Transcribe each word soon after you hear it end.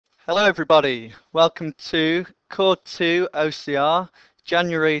Hello everybody, welcome to Core 2 OCR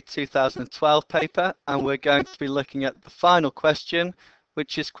January 2012 paper, and we're going to be looking at the final question,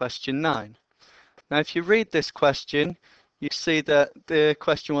 which is question 9. Now if you read this question, you see that the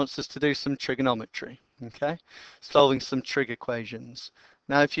question wants us to do some trigonometry, okay? Solving some trig equations.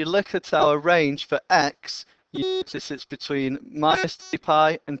 Now if you look at our range for x, you notice it's between minus 2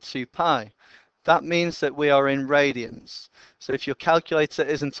 pi and 2 pi. That means that we are in radians. So if your calculator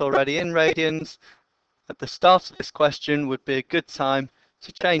isn't already in radians, at the start of this question would be a good time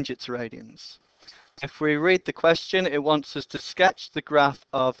to change it to radians. If we read the question, it wants us to sketch the graph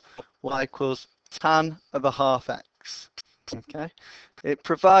of y equals tan of a half x. Okay, it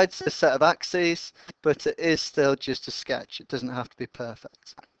provides a set of axes, but it is still just a sketch. It doesn't have to be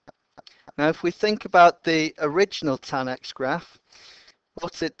perfect. Now, if we think about the original tan x graph,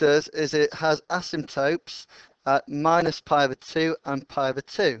 what it does is it has asymptotes at minus pi over 2 and pi over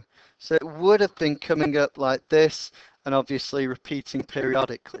 2. So it would have been coming up like this and obviously repeating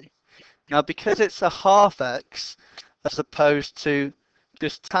periodically. Now because it's a half x as opposed to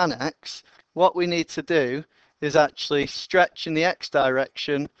just tan x, what we need to do is actually stretch in the x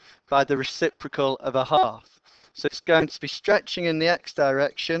direction by the reciprocal of a half. So it's going to be stretching in the x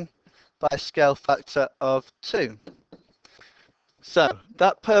direction by a scale factor of 2. So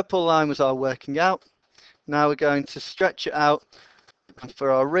that purple line was our working out. Now we're going to stretch it out, and for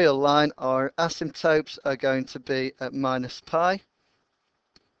our real line, our asymptotes are going to be at minus pi.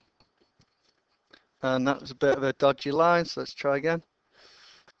 And that was a bit of a dodgy line, so let's try again.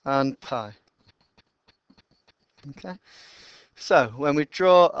 And pi. Okay. So when we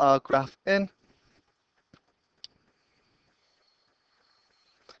draw our graph in,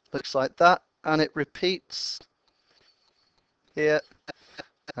 looks like that, and it repeats here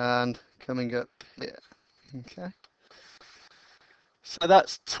and coming up here. Okay, so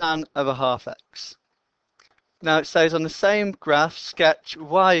that's tan of a half x. Now it says on the same graph, sketch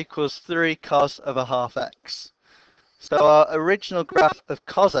y equals 3 cos of a half x. So our original graph of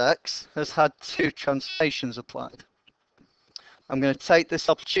cos x has had 2 transformations applied. I'm going to take this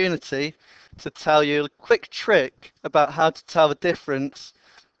opportunity to tell you a quick trick about how to tell the difference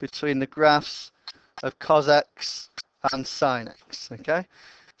between the graphs of cos x and sin x. Okay,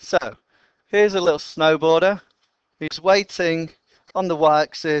 so here's a little snowboarder who's waiting on the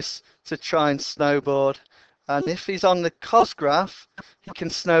y-axis to try and snowboard, and if he's on the cos graph, he can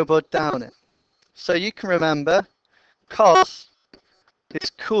snowboard down it. So you can remember cos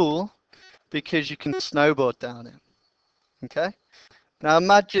is cool because you can snowboard down it. Okay, now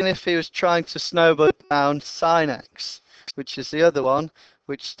imagine if he was trying to snowboard down sin x, which is the other one,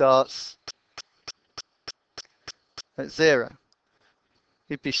 which starts at 0.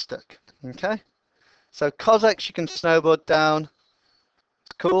 He'd be stuck. Okay, so cos x you can snowboard down,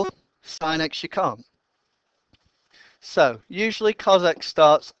 cool, sin x you can't. So usually cos x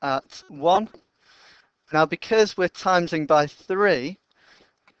starts at 1. Now because we're timesing by 3,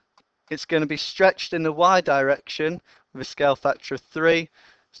 it's going to be stretched in the y direction with a scale factor of 3.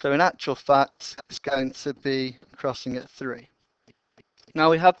 So in actual fact, it's going to be crossing at 3. Now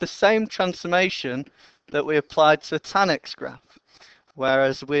we have the same transformation that we applied to the tan x graph,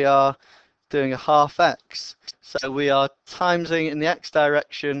 whereas we are doing a half x. So we are timesing in the x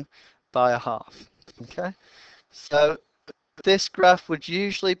direction by a half. Okay, so this graph would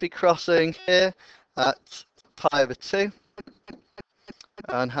usually be crossing here at pi over 2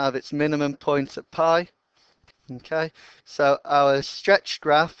 and have its minimum point at pi. Okay, so our stretched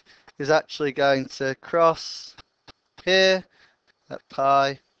graph is actually going to cross here at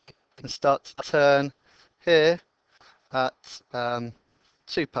pi and start to turn here at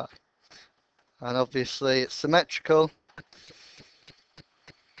 2 pi. And obviously it's symmetrical.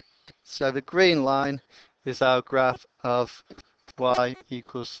 So the green line is our graph of y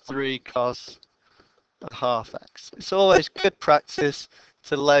equals 3 cos a half x. It's always good practice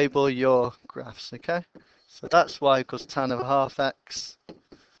to label your graphs, okay? So that's y equals tan of a half x.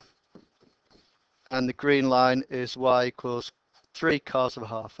 And the green line is y equals 3 cos of a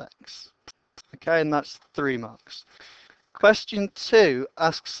half x. Okay, and that's 3 marks. Question 2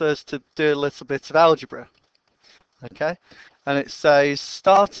 asks us to do a little bit of algebra. Okay, and it says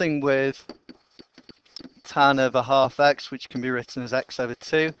starting with tan of a half x, which can be written as x over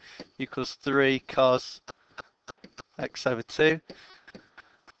 2, equals 3 cos x over 2.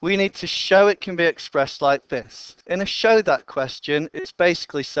 We need to show it can be expressed like this. In a show that question, it's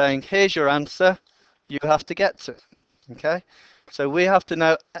basically saying, here's your answer, you have to get to it. Okay, so we have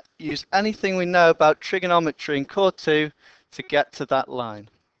to use anything we know about trigonometry in Core 2 to get to that line.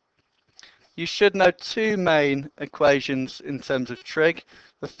 You should know two main equations in terms of trig.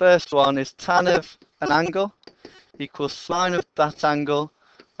 The first one is tan of an angle equals sine of that angle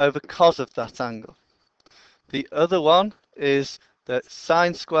over cos of that angle. The other one is that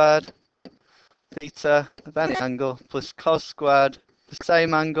sine squared theta of any angle plus cos squared the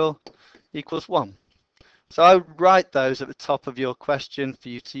same angle equals 1. So I would write those at the top of your question for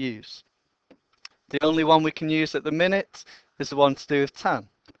you to use. The only one we can use at the minute is the one to do with tan.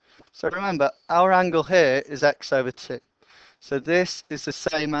 So remember, our angle here is x over 2. So this is the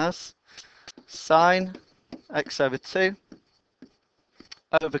same as sine x over 2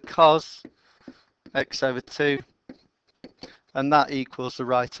 over cos x over 2, and that equals the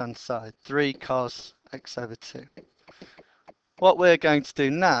right-hand side, 3 cos x over 2. What we're going to do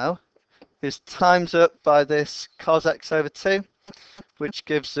now is times up by this cos x over 2, which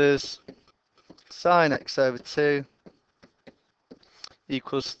gives us sine x over 2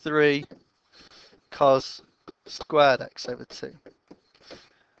 equals 3 cos squared x over 2.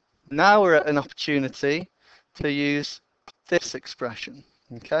 Now we're at an opportunity to use this expression,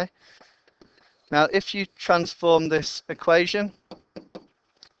 okay? Now if you transform this equation,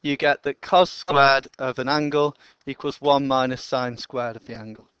 you get that cos squared of an angle equals 1 minus sine squared of the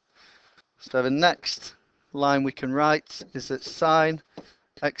angle. So the next line we can write is that sine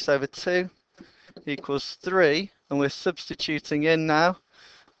x over 2 equals 3, and we're substituting in now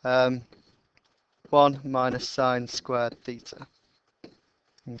 1 minus sine squared theta.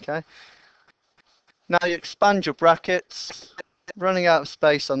 Okay. Now you expand your brackets, running out of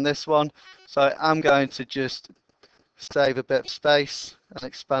space on this one, so I'm going to just save a bit of space and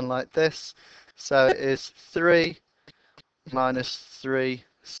expand like this. So it is 3 minus 3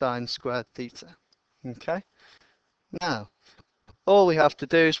 sine squared theta. Okay. Now, all we have to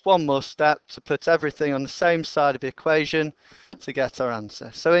do is one more step to put everything on the same side of the equation to get our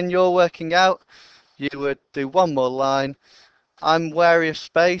answer. So in your working out, you would do one more line. I'm wary of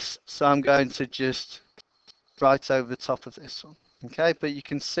space, so I'm going to just write over the top of this one. Okay, but you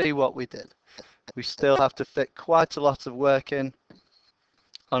can see what we did. We still have to fit quite a lot of work in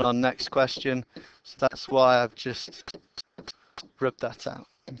on our next question, so that's why I've just rubbed that out.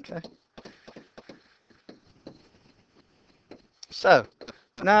 Okay. So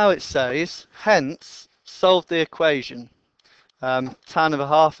now it says, hence, solve the equation. Tan of a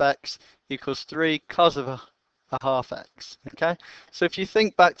half x equals 3 cos of a half x. Okay, so if you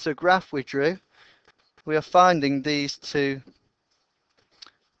think back to a graph we drew, we are finding these two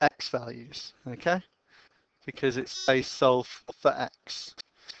x values, okay, because it says solve for x.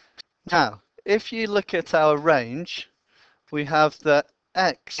 Now, if you look at our range, we have that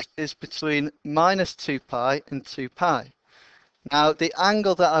x is between minus 2 pi and 2 pi. Now, the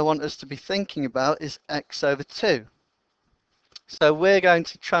angle that I want us to be thinking about is x over 2. So we're going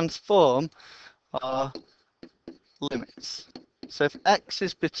to transform our limits. So if x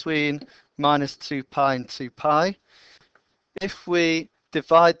is between minus 2 pi and 2 pi, if we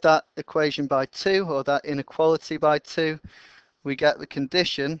divide that equation by 2, or that inequality by 2, we get the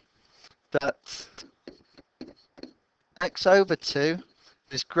condition that x over 2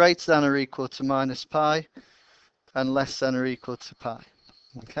 is greater than or equal to minus pi and less than or equal to pi.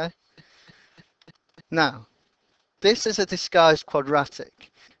 Okay. Now, this is a disguised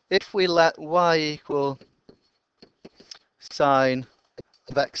quadratic. If we let y equal sine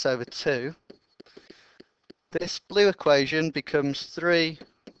of x over 2, this blue equation becomes 3y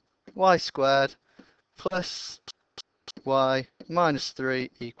squared plus y minus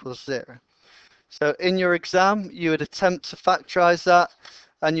 3 equals 0. So in your exam, you would attempt to factorize that,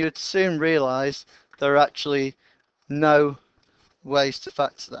 and you would soon realize there are actually no ways to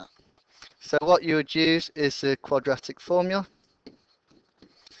factor that. So what you would use is the quadratic formula.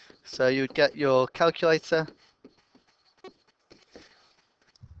 So you would get your calculator,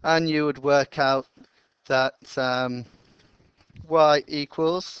 and you would work out that y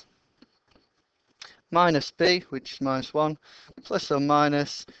equals minus b, which is minus 1, plus or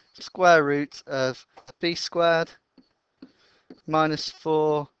minus square root of b squared minus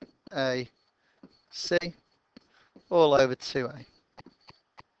 4ac all over 2a.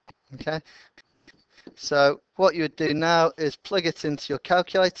 Okay, so what you would do now is plug it into your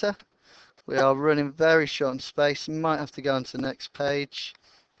calculator. We are running very short on space, you might have to go on to the next page.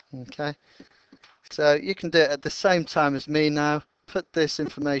 Okay, so you can do it at the same time as me now. Put this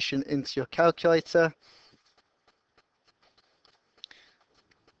information into your calculator.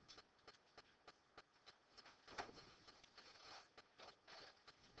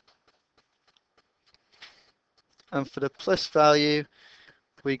 And for the plus value,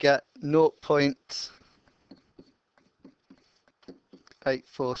 we get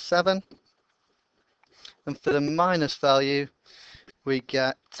 0.847. and for the minus value we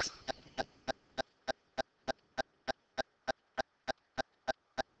get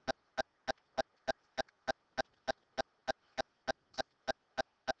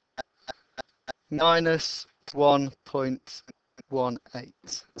minus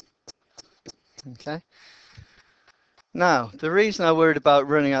 1.18. Okay. Now, the reason I worried about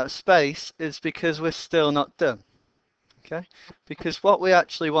running out of space is because we're still not done. Okay, because what we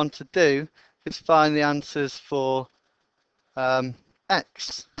actually want to do is find the answers for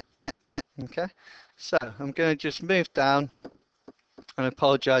x. Okay, so I'm going to just move down and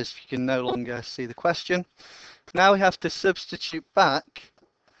apologize if you can no longer see the question. Now we have to substitute back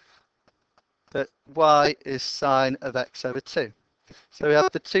that y is sine of x over 2. So we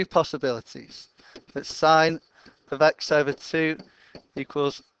have the two possibilities, that sine of x over 2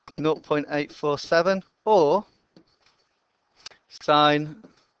 equals 0.847 or sine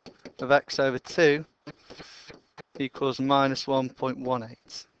of x over 2 equals minus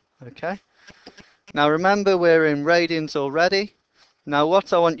 1.18. Okay. Now remember, we're in radians already. Now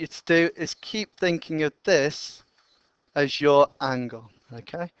what I want you to do is keep thinking of this as your angle.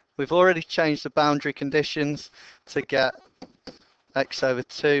 Okay. We've already changed the boundary conditions to get x over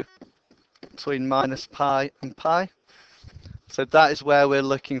 2 between minus pi and pi. So that is where we're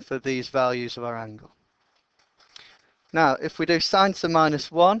looking for these values of our angle. Now, if we do sine to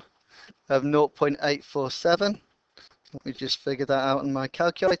minus 1 of 0.847, let me just figure that out on my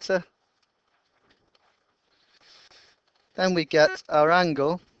calculator. Then we get our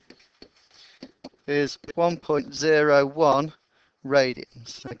angle is 1.01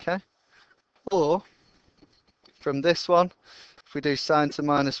 radians, okay? Or, from this one, if we do sine to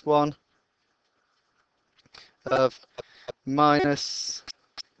minus 1 of minus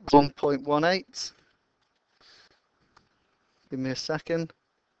 1.18, give me a second.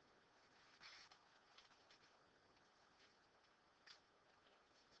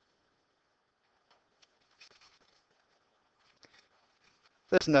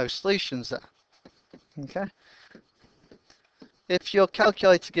 There's no solutions there, okay? If your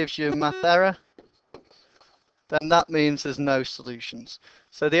calculator gives you a math error, then that means there's no solutions.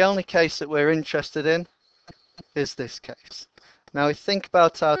 So the only case that we're interested in is this case. Now we think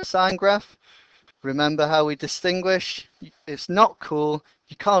about our sine graph. Remember how we distinguish? It's not cool.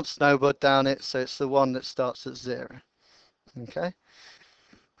 You can't snowboard down it, so it's the one that starts at 0. Okay.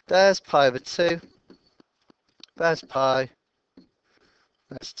 There's pi over 2. There's pi.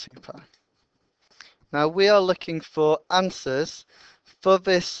 There's 2 pi. Now we are looking for answers for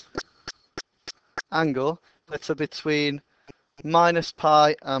this angle that are between minus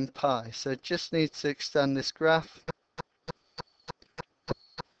pi and pi. So just need to extend this graph.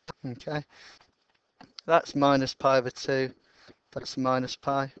 Okay. That's minus pi over 2. That's minus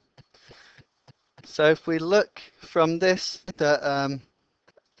pi. So if we look from this, that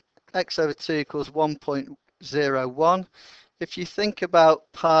x over 2 equals 1.01. If you think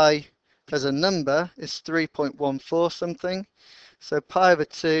about pi as a number, it's 3.14 something. So pi over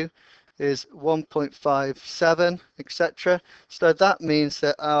 2 is 1.57, etc. So that means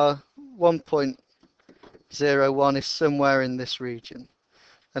that our 1.01 is somewhere in this region.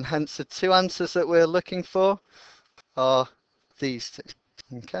 And hence the two answers that we're looking for are these two.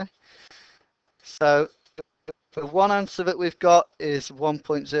 Okay. So the one answer that we've got is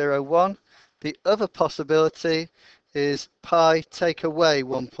 1.01. The other possibility is pi take away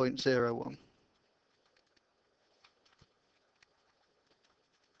 1.01.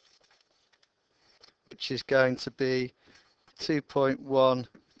 Which is going to be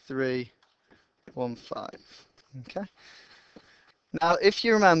 2.1315. Okay. Now, if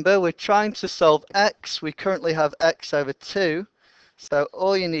you remember, we're trying to solve x. We currently have x over 2. So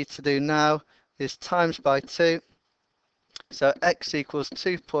all you need to do now is times by 2. So x equals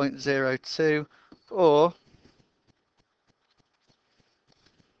 2.02 or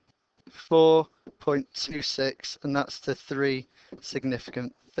 4.26, and that's the three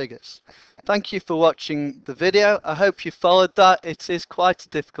significant figures. Thank you for watching the video. I hope you followed that. It is quite a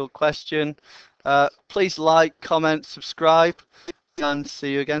difficult question. Please like, comment, subscribe, and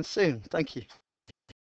see you again soon. Thank you.